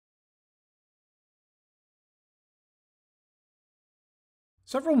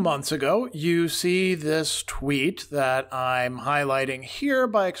Several months ago, you see this tweet that I'm highlighting here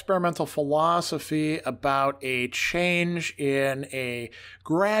by Experimental Philosophy about a change in a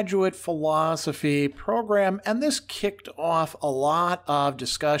graduate philosophy program, and this kicked off a lot of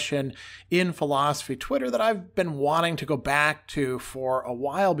discussion in philosophy Twitter that I've been wanting to go back to for a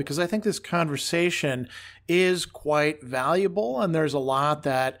while because I think this conversation is quite valuable, and there's a lot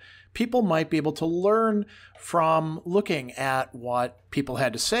that people might be able to learn from looking at what people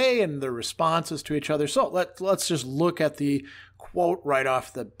had to say and their responses to each other. So let's just look at the quote right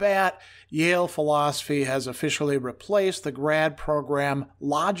off the bat. Yale philosophy has officially replaced the grad program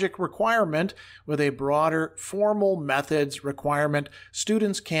logic requirement with a broader formal methods requirement.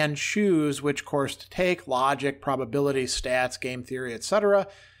 Students can choose which course to take: logic, probability, stats, game theory, etc.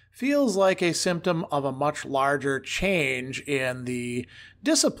 Feels like a symptom of a much larger change in the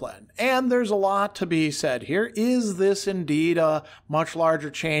discipline. And there's a lot to be said here. Is this indeed a much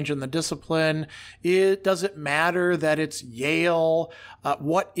larger change in the discipline? Does it matter that it's Yale?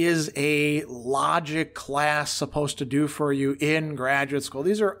 What is a logic class supposed to do for you in graduate school?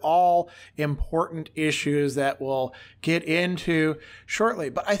 These are all important issues that we'll get into shortly.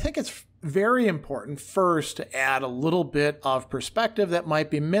 But I think it's very important first to add a little bit of perspective that might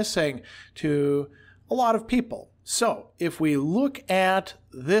be missing to a lot of people. So if we look at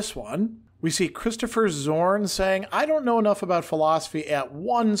this one, we see Christopher Zorn saying, "I don't know enough about philosophy at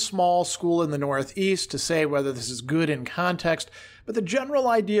one small school in the Northeast to say whether this is good in context, but the general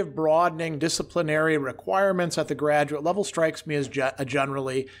idea of broadening disciplinary requirements at the graduate level strikes me as a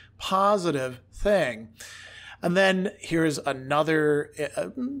generally positive thing." And then here's another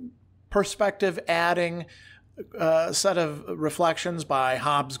perspective adding set of reflections by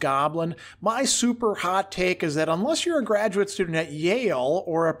Hobbs Goblin. "My super hot take is that unless you're a graduate student at Yale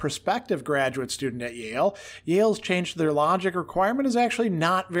or a prospective graduate student at Yale, Yale's change to their logic requirement is actually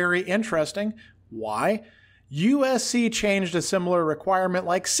not very interesting. Why? USC changed a similar requirement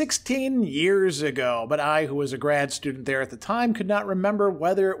like 16 years ago, but I, who was a grad student there at the time, could not remember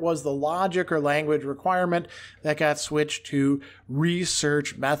whether it was the logic or language requirement that got switched to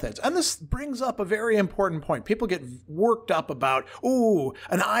research methods." And this brings up a very important point. People get worked up about, ooh,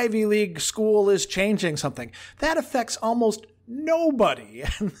 an Ivy League school is changing something. That affects almost nobody.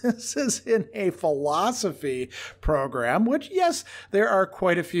 And this is in a philosophy program, which, yes, there are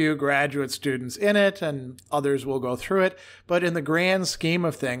quite a few graduate students in it, and others will go through it. But in the grand scheme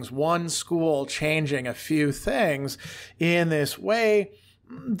of things, one school changing a few things in this way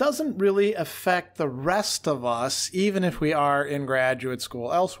doesn't really affect the rest of us, even if we are in graduate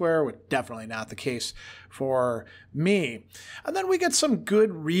school elsewhere, which definitely not the case for me. And then we get some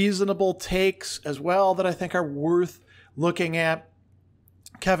good, reasonable takes as well that I think are worth looking at.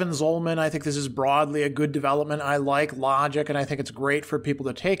 Kevin Zollman, I think this is broadly a good development. I like logic, and I think it's great for people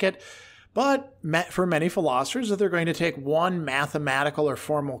to take it. But for many philosophers, if they're going to take one mathematical or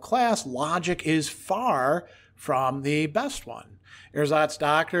formal class, logic is far from the best one. Erzat's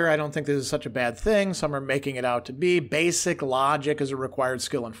Doctor, I don't think this is such a bad thing. Some are making it out to be. Basic logic is a required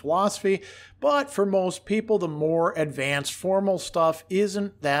skill in philosophy, but for most people, the more advanced formal stuff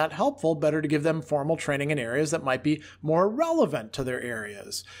isn't that helpful. Better to give them formal training in areas that might be more relevant to their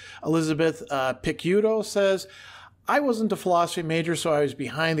areas. Elizabeth Picciuto says, "I wasn't a philosophy major, so I was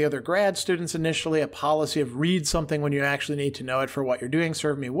behind the other grad students initially. A policy of read something when you actually need to know it for what you're doing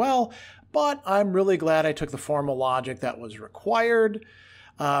served me well, but I'm really glad I took the formal logic that was required."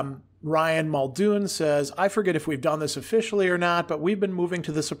 Ryan Muldoon says, "I forget if we've done this officially or not, but we've been moving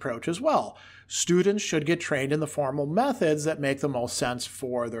to this approach as well. Students should get trained in the formal methods that make the most sense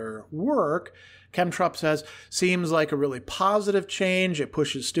for their work." Chemtrup says, "Seems like a really positive change. It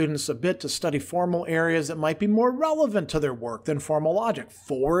pushes students a bit to study formal areas that might be more relevant to their work than formal logic.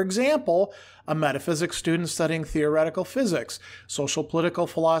 For example, a metaphysics student studying theoretical physics, social political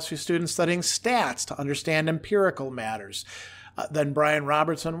philosophy students studying stats to understand empirical matters." Then Brian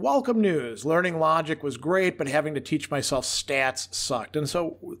Robertson, "Welcome news. Learning logic was great, but having to teach myself stats sucked." And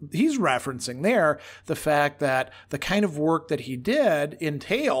so he's referencing there the fact that the kind of work that he did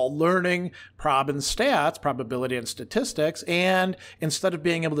entailed learning prob and stats, probability and statistics, and instead of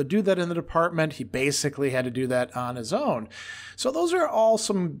being able to do that in the department, he basically had to do that on his own. So those are all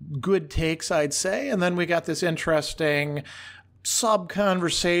some good takes, I'd say. And then we got this interesting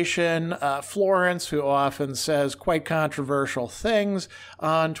sub-conversation. Florence, who often says quite controversial things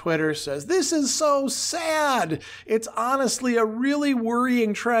on Twitter, says, "This is so sad. It's honestly a really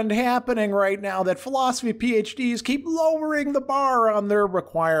worrying trend happening right now that philosophy PhDs keep lowering the bar on their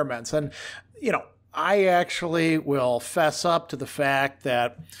requirements." And, you know, I actually will fess up to the fact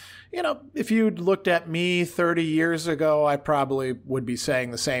that, if you'd looked at me 30 years ago, I probably would be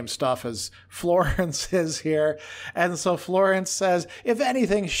saying the same stuff as Florence is here. And so Florence says, if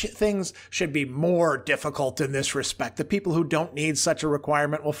anything, things should be more difficult in this respect. The people who don't need such a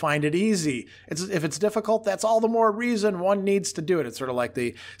requirement will find it easy. If it's difficult, that's all the more reason one needs to do it. It's sort of like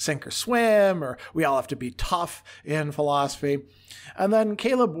the sink or swim, or we all have to be tough in philosophy. And then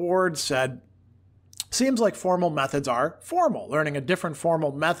Caleb Ward said, seems like formal methods are formal. Learning a different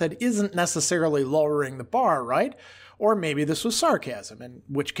formal method isn't necessarily lowering the bar, right? Or maybe this was sarcasm, in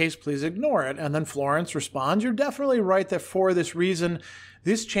which case please ignore it. And then Florence responds, you're definitely right that for this reason,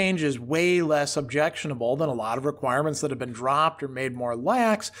 this change is way less objectionable than a lot of requirements that have been dropped or made more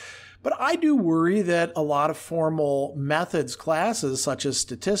lax. But I do worry that a lot of formal methods classes, such as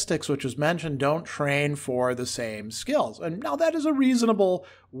statistics, which was mentioned, don't train for the same skills. And now that is a reasonable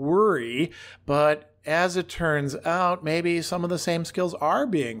worry, but as it turns out, maybe some of the same skills are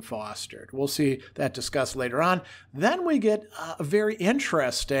being fostered. We'll see that discussed later on. Then we get a very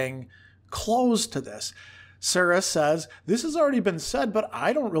interesting close to this. Sarah says, this has already been said, but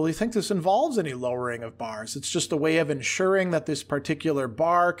I don't really think this involves any lowering of bars. It's just a way of ensuring that this particular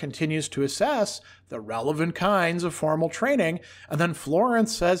bar continues to assess the relevant kinds of formal training. And then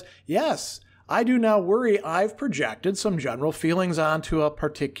Florence says, yes, I do now worry I've projected some general feelings onto a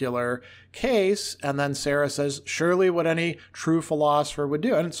particular case. And then Sarah says, surely what any true philosopher would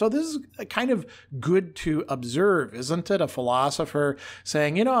do. And so this is kind of good to observe, isn't it? A philosopher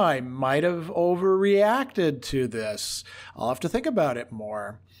saying, I might have overreacted to this. I'll have to think about it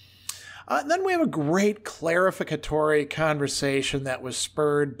more. Then we have a great clarificatory conversation that was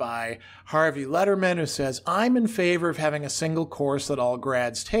spurred by Harvey Letterman, who says, I'm in favor of having a single course that all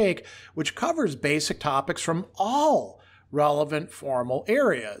grads take, which covers basic topics from all relevant formal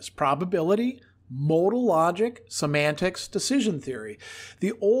areas: probability, modal logic, semantics, decision theory.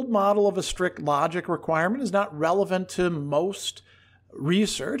 The old model of a strict logic requirement is not relevant to most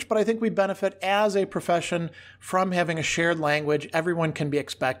research, but I think we benefit as a profession from having a shared language everyone can be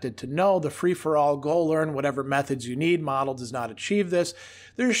expected to know. The free-for-all, go learn whatever methods you need model does not achieve this.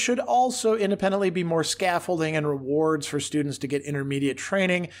 There should also independently be more scaffolding and rewards for students to get intermediate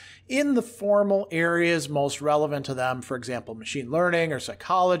training in the formal areas most relevant to them, for example, machine learning or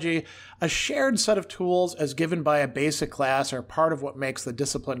psychology. A shared set of tools as given by a basic class are part of what makes the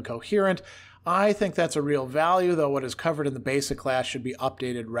discipline coherent. I think that's a real value, though what is covered in the basic class should be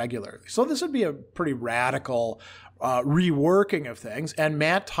updated regularly. So this would be a pretty radical reworking of things. And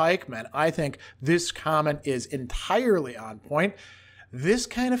Matt Teichman, I think this comment is entirely on point. This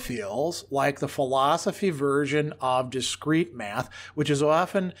kind of feels like the philosophy version of discrete math, which is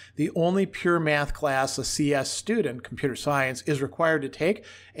often the only pure math class a CS student, computer science, is required to take,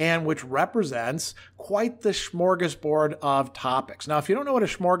 and which represents quite the smorgasbord of topics. Now, if you don't know what a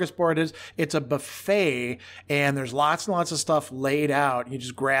smorgasbord is, it's a buffet, and there's lots and lots of stuff laid out. You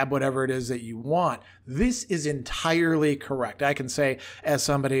just grab whatever it is that you want. This is entirely correct. I can say, as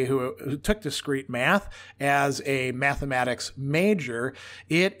somebody who took discrete math as a mathematics major,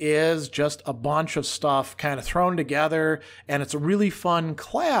 it is just a bunch of stuff kind of thrown together, and it's a really fun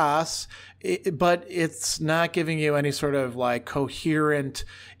class, but it's not giving you any sort of like coherent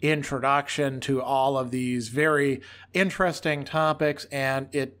introduction to all of these very interesting topics, and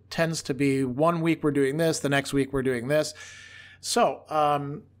it tends to be 1 week we're doing this, the next week we're doing this. So,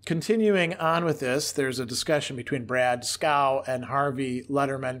 continuing on with this, there's a discussion between Brad Scow and Harvey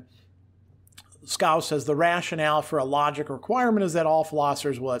Letterman. Scow says the rationale for a logic requirement is that all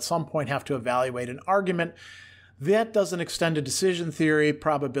philosophers will at some point have to evaluate an argument. That doesn't extend to decision theory,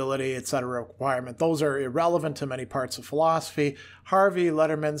 probability, etc. requirement. Those are irrelevant to many parts of philosophy. Harvey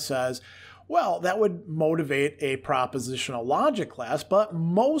Letterman says, well, that would motivate a propositional logic class, but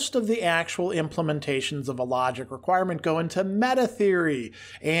most of the actual implementations of a logic requirement go into meta theory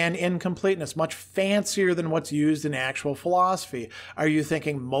and incompleteness, much fancier than what's used in actual philosophy. Are you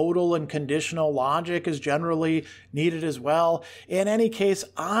thinking modal and conditional logic is generally needed as well? In any case,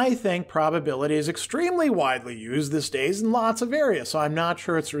 I think probability is extremely widely used these days in lots of areas, so I'm not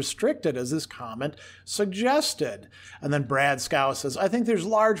sure it's restricted as this comment suggested. And then Brad Scow says, I think there's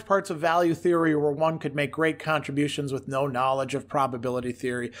large parts of value theory where one could make great contributions with no knowledge of probability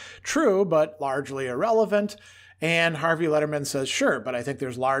theory. True, but largely irrelevant. And Harvey Letterman says, sure, but I think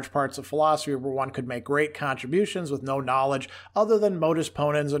there's large parts of philosophy where one could make great contributions with no knowledge other than modus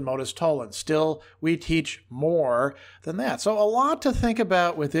ponens and modus tollens. Still, we teach more than that. So a lot to think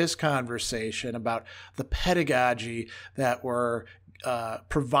about with this conversation about the pedagogy that we're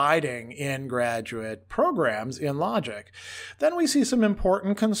providing in graduate programs in logic. Then we see some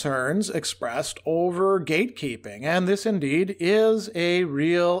important concerns expressed over gatekeeping, and this indeed is a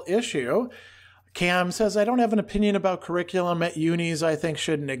real issue. Cam says, I don't have an opinion about curriculum at unis I think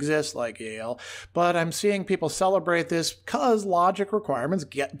shouldn't exist like Yale, but I'm seeing people celebrate this because logic requirements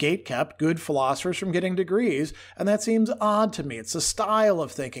gate-kept good philosophers from getting degrees, and that seems odd to me. It's a style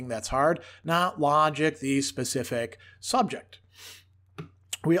of thinking that's hard, not logic, the specific subject.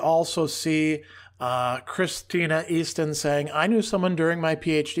 We also see Christina Easton saying, I knew someone during my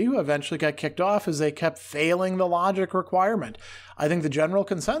PhD who eventually got kicked off as they kept failing the logic requirement. I think the general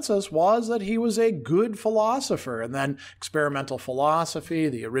consensus was that he was a good philosopher. And then experimental philosophy,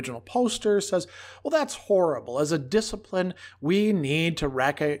 the original poster, says, well, that's horrible. As a discipline, we need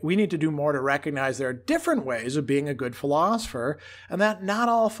to do more to recognize there are different ways of being a good philosopher, and that not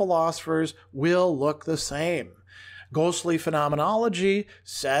all philosophers will look the same. Ghostly phenomenology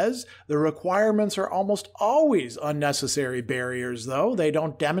says the requirements are almost always unnecessary barriers, though. They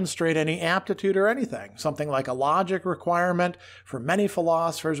don't demonstrate any aptitude or anything. Something like a logic requirement for many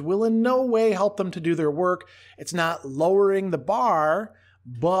philosophers will in no way help them to do their work. It's not lowering the bar,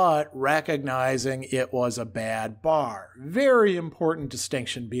 but recognizing it was a bad bar. Very important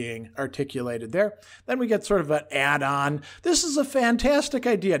distinction being articulated there. Then we get sort of an add-on. This is a fantastic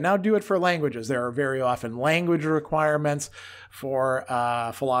idea. Now do it for languages. There are very often language requirements for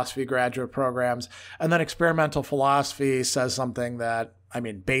philosophy graduate programs. And then experimental philosophy says something that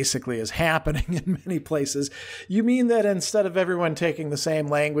basically is happening in many places. You mean that instead of everyone taking the same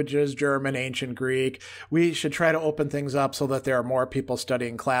languages, German, ancient Greek, we should try to open things up so that there are more people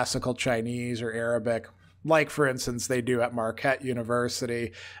studying classical Chinese or Arabic, like, for instance, they do at Marquette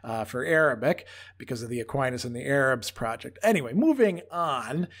University for Arabic because of the Aquinas and the Arabs project. Anyway, moving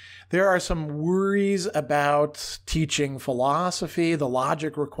on, there are some worries about teaching philosophy. The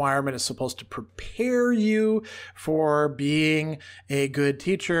logic requirement is supposed to prepare you for being a good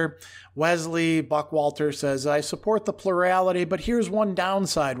teacher. Wesley Buckwalter says, I support the plurality, but here's one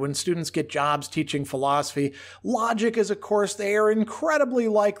downside. When students get jobs teaching philosophy, logic is a course they are incredibly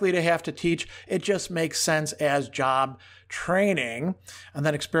likely to have to teach. It just makes sense as job training. And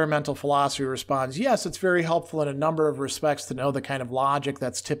then experimental philosophy responds, yes, it's very helpful in a number of respects to know the kind of logic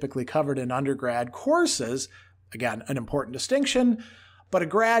that's typically covered in undergrad courses. Again, an important distinction. But a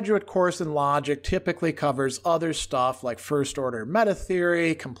graduate course in logic typically covers other stuff like first-order meta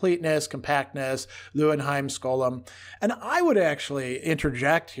theory, completeness, compactness, Leeuwenheim Skolem. And I would actually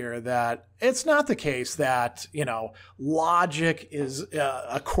interject here that it's not the case that, logic is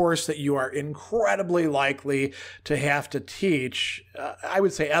a course that you are incredibly likely to have to teach. I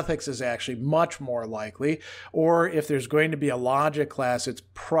would say ethics is actually much more likely. Or if there's going to be a logic class, it's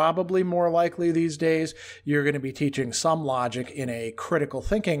probably more likely these days you're going to be teaching some logic in a critical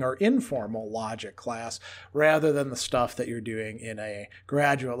thinking or informal logic class rather than the stuff that you're doing in a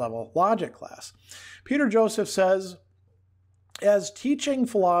graduate level logic class. Peter Joseph says, as teaching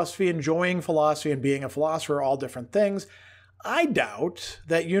philosophy, enjoying philosophy, and being a philosopher are all different things, I doubt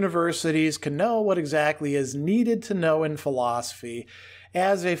that universities can know what exactly is needed to know in philosophy.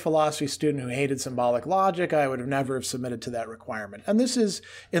 As a philosophy student who hated symbolic logic, I would have never have submitted to that requirement. And this is,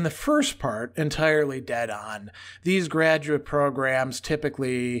 in the first part, entirely dead on. These graduate programs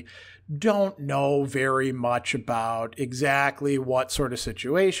typically don't know very much about exactly what sort of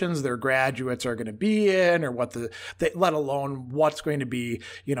situations their graduates are going to be in, or let alone what's going to be,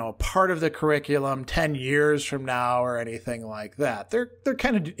 part of the curriculum 10 years from now or anything like that. They're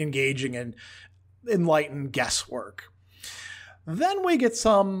kind of engaging in enlightened guesswork. Then we get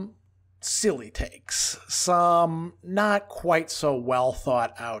some silly takes, some not quite so well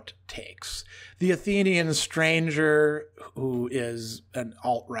thought out takes. The Athenian stranger, who is an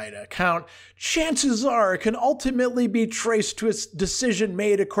alt-right account, chances are it can ultimately be traced to a decision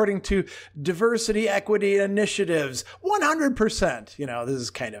made according to diversity, equity, initiatives. 100%. This is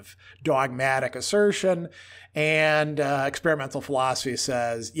kind of dogmatic assertion. And experimental philosophy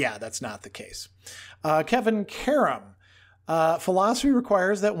says, yeah, that's not the case. Kevin Karam, philosophy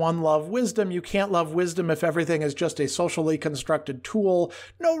requires that one love wisdom. You can't love wisdom if everything is just a socially constructed tool.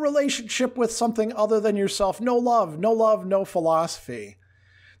 No relationship with something other than yourself. No love, no philosophy.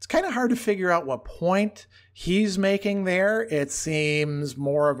 It's kind of hard to figure out what point he's making there. It seems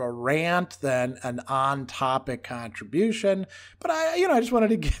more of a rant than an on-topic contribution. But I just wanted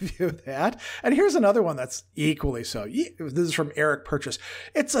to give you that. And here's another one that's equally so. This is from Eric Purchase.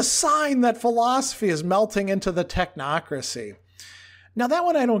 It's a sign that philosophy is melting into the technocracy. Now, that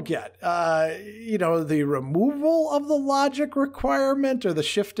one I don't get. The removal of the logic requirement or the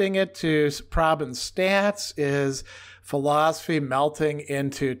shifting it to prob and stats is philosophy melting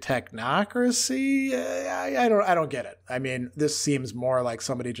into technocracy. I don't get it. I mean, this seems more like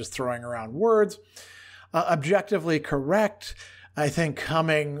somebody just throwing around words. Objectively correct, I think,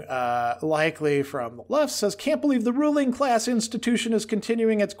 coming likely from the left, says, can't believe the ruling class institution is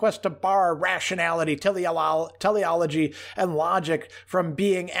continuing its quest to bar rationality, teleology, and logic from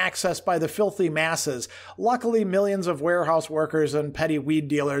being accessed by the filthy masses. Luckily, millions of warehouse workers and petty weed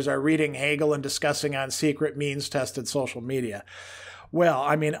dealers are reading Hegel and discussing on secret means-tested social media. Well,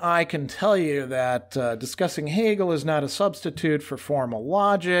 I mean, I can tell you that discussing Hegel is not a substitute for formal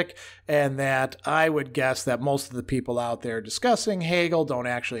logic, and that I would guess that most of the people out there discussing Hegel don't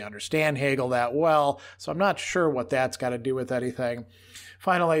actually understand Hegel that well, so I'm not sure what that's got to do with anything.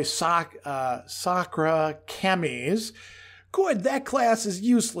 Finally, Sakra Chemis. Good, that class is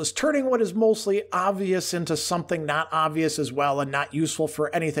useless, turning what is mostly obvious into something not obvious as well and not useful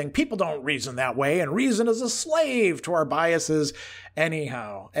for anything. People don't reason that way, and reason is a slave to our biases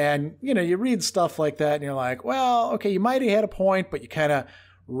anyhow. And, you read stuff like that and you're like, well, okay, you might have had a point, but you kind of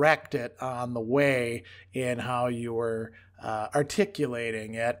wrecked it on the way in how you were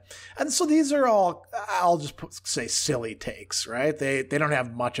articulating it. And so these are all, I'll just say, silly takes, right? They don't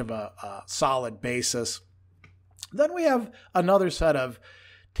have much of a solid basis. Then we have another set of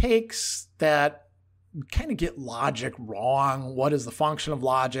takes that kind of get logic wrong. What is the function of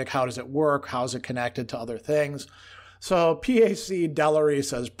logic? How does it work? How is it connected to other things? So PAC Dellery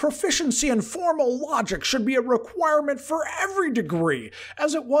says, proficiency in formal logic should be a requirement for every degree,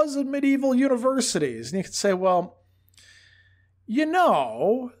 as it was in medieval universities. And you could say, well,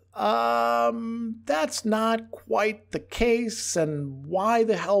 that's not quite the case, and why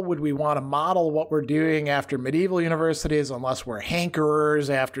the hell would we want to model what we're doing after medieval universities unless we're hankerers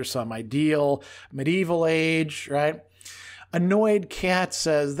after some ideal medieval age, right? Annoyed Cat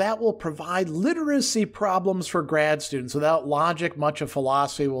says, that will provide literacy problems for grad students. Without logic, much of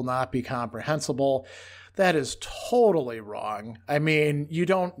philosophy will not be comprehensible. That is totally wrong. I mean, you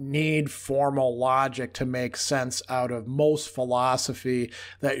don't need formal logic to make sense out of most philosophy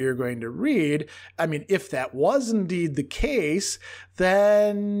that you're going to read. I mean, if that was indeed the case,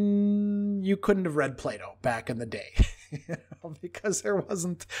 then you couldn't have read Plato back in the day, because there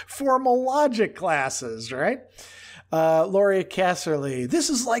wasn't formal logic classes, right? Laurie Casserly, this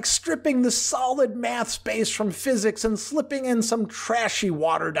is like stripping the solid math space from physics and slipping in some trashy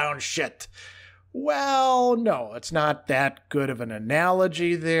watered-down shit. Well, no, it's not that good of an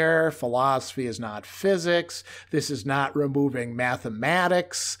analogy there. Philosophy is not physics. This is not removing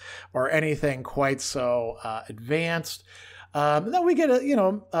mathematics or anything quite so advanced. Then we get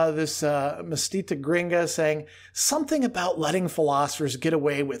this Mestita Gringa saying something about letting philosophers get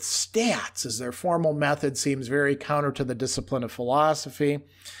away with stats as their formal method seems very counter to the discipline of philosophy.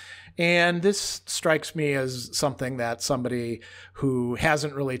 And this strikes me as something that somebody who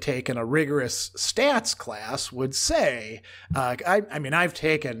hasn't really taken a rigorous stats class would say. I mean, I've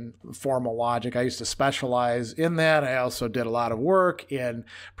taken formal logic. I used to specialize in that. I also did a lot of work in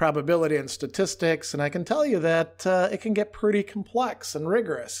probability and statistics, and I can tell you that it can get pretty complex and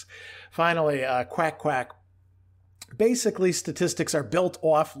rigorous. Finally, Quack Quack. Basically, statistics are built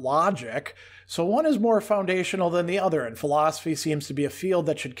off logic, so one is more foundational than the other, and philosophy seems to be a field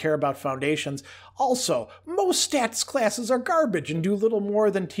that should care about foundations. Also, most stats classes are garbage and do little more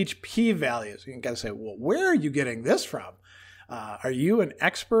than teach p-values. You can say, well, where are you getting this from? Are you an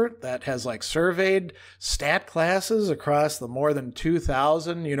expert that has surveyed stat classes across the more than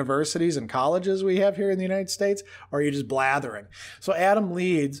 2,000 universities and colleges we have here in the United States? Or are you just blathering? So Adam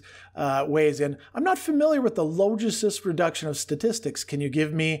Leeds weighs in, I'm not familiar with the logicist reduction of statistics. Can you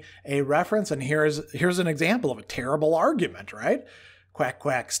give me a reference? And here's an example of a terrible argument, right? Quack,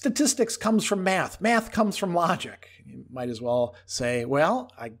 quack. Statistics comes from math. Math comes from logic. You might as well say,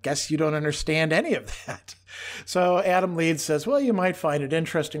 well, I guess you don't understand any of that. So Adam Leeds says, well, you might find it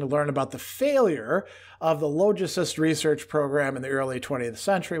interesting to learn about the failure of the logicist research program in the early 20th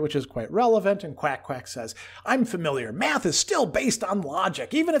century, which is quite relevant. And Quack Quack says, I'm familiar. Math is still based on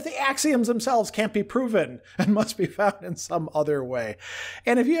logic, even if the axioms themselves can't be proven and must be found in some other way.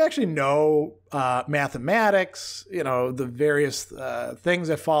 And if you actually know mathematics, the various things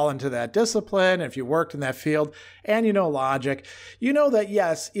that fall into that discipline, if you worked in that field, and you know logic, you know that,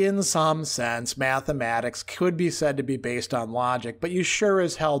 yes, in some sense, mathematics mathematics could be said to be based on logic, but you sure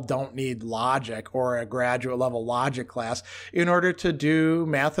as hell don't need logic or a graduate level logic class in order to do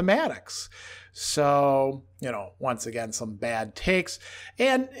mathematics. So, once again, some bad takes.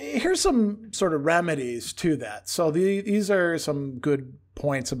 And here's some sort of remedies to that. So these are some good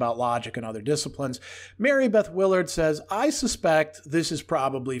points about logic and other disciplines. Mary Beth Willard says, I suspect this is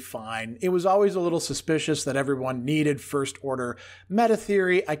probably fine. It was always a little suspicious that everyone needed first-order meta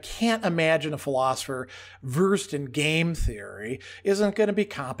theory. I can't imagine a philosopher versed in game theory isn't going to be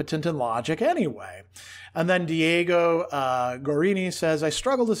competent in logic anyway. And then Diego Gorini says, I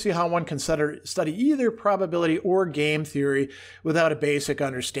struggle to see how one can study either probability or game theory without a basic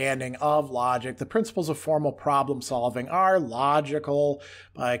understanding of logic. The principles of formal problem solving are logical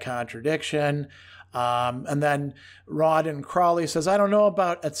by contradiction. And then Rod and Crawley says, I don't know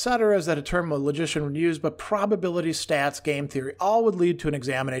about et cetera, is that a term a logician would use, but probability, stats, game theory, all would lead to an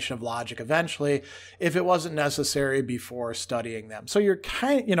examination of logic eventually if it wasn't necessary before studying them. So you're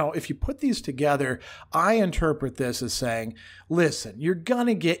if you put these together, I interpret this as saying, listen, you're going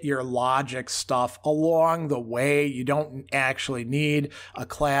to get your logic stuff along the way. You don't actually need a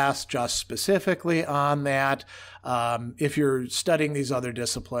class just specifically on that. If you're studying these other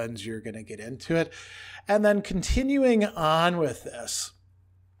disciplines, you're going to get into it. And then continuing on with this,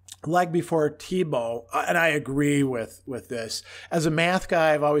 like before Thibault, and I agree with this. As a math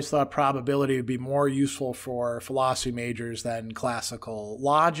guy, I've always thought probability would be more useful for philosophy majors than classical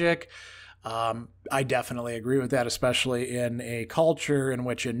logic. I definitely agree with that, especially in a culture in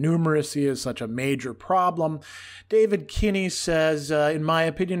which innumeracy is such a major problem. David Kinney says, in my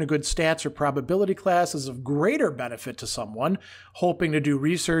opinion, a good stats or probability class is of greater benefit to someone hoping to do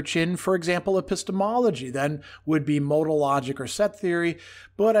research in, for example, epistemology than would be modal logic or set theory.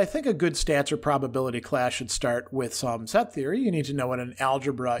 But I think a good stats or probability class should start with some set theory. You need to know what an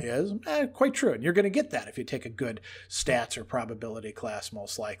algebra is. Quite true. And you're going to get that if you take a good stats or probability class,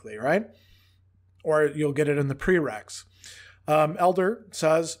 most likely, right? Or you'll get it in the prereqs. Elder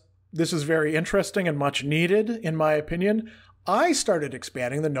says, this is very interesting and much needed, in my opinion. I started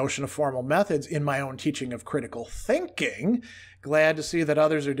expanding the notion of formal methods in my own teaching of critical thinking. Glad to see that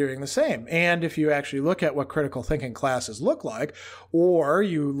others are doing the same. And if you actually look at what critical thinking classes look like, or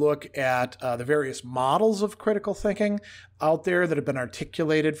you look at the various models of critical thinking out there that have been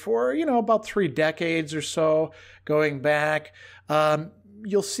articulated for, about 3 decades or so going back,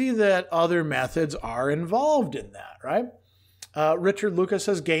 you'll see that other methods are involved in that, right? Richard Lucas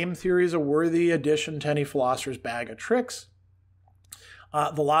says game theory is a worthy addition to any philosopher's bag of tricks.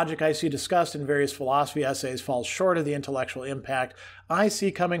 The logic I see discussed in various philosophy essays falls short of the intellectual impact I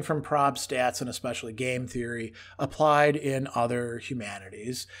see coming from prob stats and especially game theory applied in other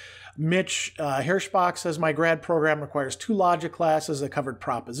humanities. Mitch Hirschbach says, my grad program requires 2 logic classes that covered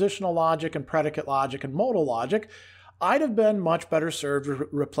propositional logic and predicate logic and modal logic. I'd have been much better served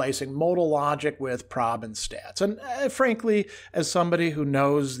replacing modal logic with prob and stats. And frankly, as somebody who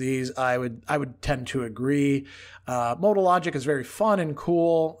knows these, I would tend to agree. Modal logic is very fun and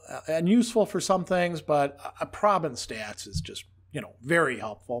cool and useful for some things, but prob and stats is just, very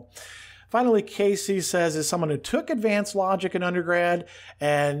helpful. Finally, Casey says, as someone who took advanced logic in undergrad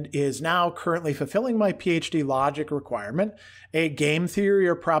and is now currently fulfilling my PhD logic requirement, a game theory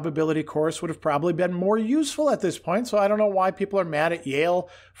or probability course would have probably been more useful at this point. So I don't know why people are mad at Yale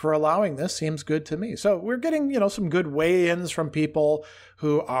for allowing this. Seems good to me. So we're getting, some good weigh-ins from people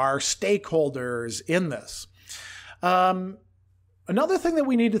who are stakeholders in this. Another thing that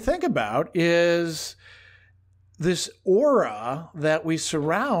we need to think about is this aura that we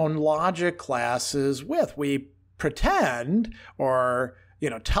surround logic classes with. We pretend or,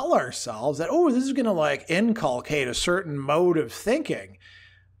 tell ourselves that, this is going to inculcate a certain mode of thinking.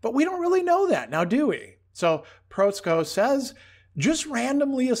 But we don't really know that now, do we? So Protzko says, just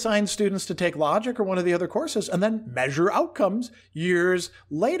randomly assign students to take logic or one of the other courses and then measure outcomes years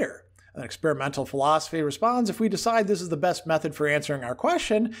later. An experimental philosophy responds, if we decide this is the best method for answering our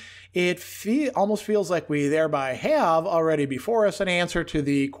question, it almost feels like we thereby have already before us an answer to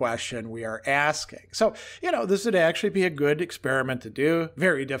the question we are asking. So, this would actually be a good experiment to do.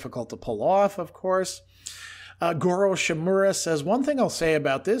 Very difficult to pull off, of course. Goro Shimura says, one thing I'll say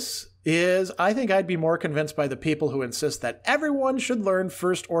about this is I think I'd be more convinced by the people who insist that everyone should learn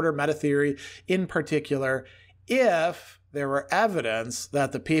first-order meta-theory in particular if there were evidence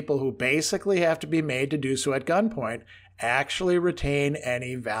that the people who basically have to be made to do so at gunpoint actually retain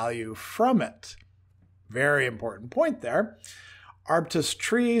any value from it. Very important point there. Arbtus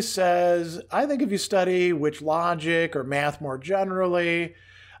Tree says, I think if you study which logic or math more generally,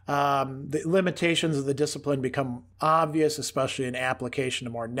 the limitations of the discipline become obvious, especially in application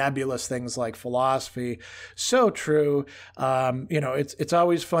to more nebulous things like philosophy. So true. It's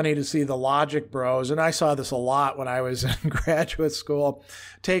always funny to see the logic bros, and I saw this a lot when I was in graduate school,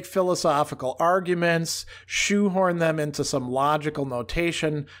 take philosophical arguments, shoehorn them into some logical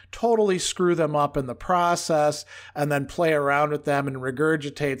notation, totally screw them up in the process, and then play around with them and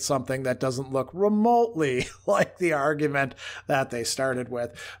regurgitate something that doesn't look remotely like the argument that they started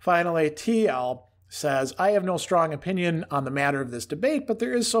with. Finally, TL says, I have no strong opinion on the matter of this debate, but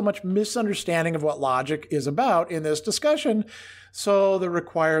there is so much misunderstanding of what logic is about in this discussion. So the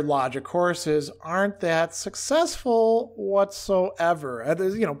required logic courses aren't that successful whatsoever.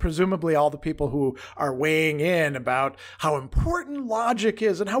 Presumably all the people who are weighing in about how important logic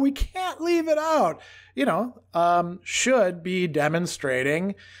is and how we can't leave it out, should be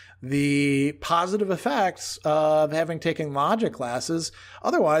demonstrating the positive effects of having taken logic classes.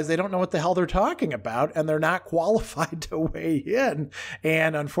 Otherwise, they don't know what the hell they're talking about, and they're not qualified to weigh in.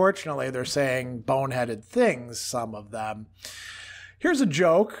 And unfortunately, they're saying boneheaded things, some of them. Here's a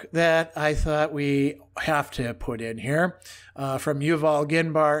joke that I thought we have to put in here from Yuval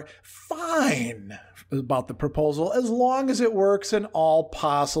Ginbar. Fine about the proposal as long as it works in all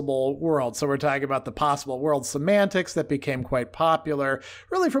possible worlds. So we're talking about the possible world semantics that became quite popular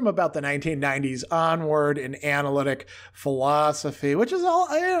really from about the 1990s onward in analytic philosophy, which is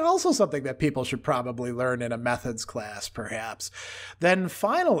also something that people should probably learn in a methods class, perhaps. Then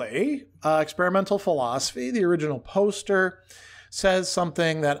finally, experimental philosophy, the original poster, says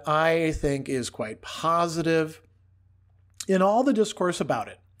something that I think is quite positive in all the discourse about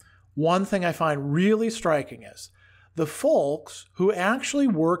it. One thing I find really striking is the folks who actually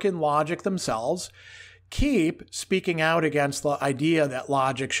work in logic themselves keep speaking out against the idea that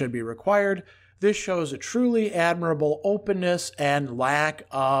logic should be required. This shows a truly admirable openness and lack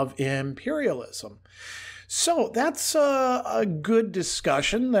of imperialism. So that's a good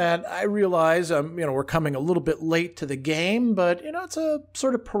discussion that I realize, we're coming a little bit late to the game, but, it's a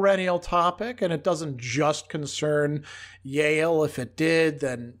sort of perennial topic, and it doesn't just concern Yale. If it did,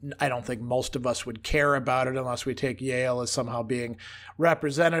 then I don't think most of us would care about it unless we take Yale as somehow being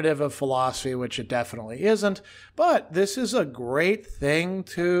representative of philosophy, which it definitely isn't. But this is a great thing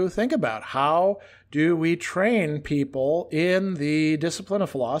to think about. How do we train people in the discipline of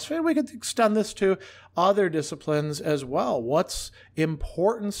philosophy? And we could extend this to other disciplines as well. What's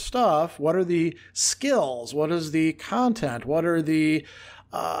important stuff? What are the skills? What is the content? What are the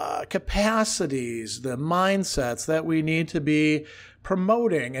capacities, the mindsets that we need to be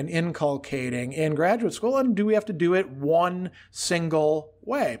promoting and inculcating in graduate school? And do we have to do it one single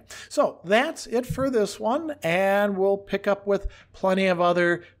way? So that's it for this one, and we'll pick up with plenty of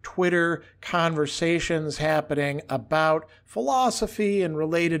other Twitter conversations happening about philosophy and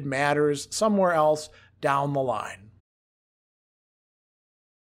related matters somewhere else down the line.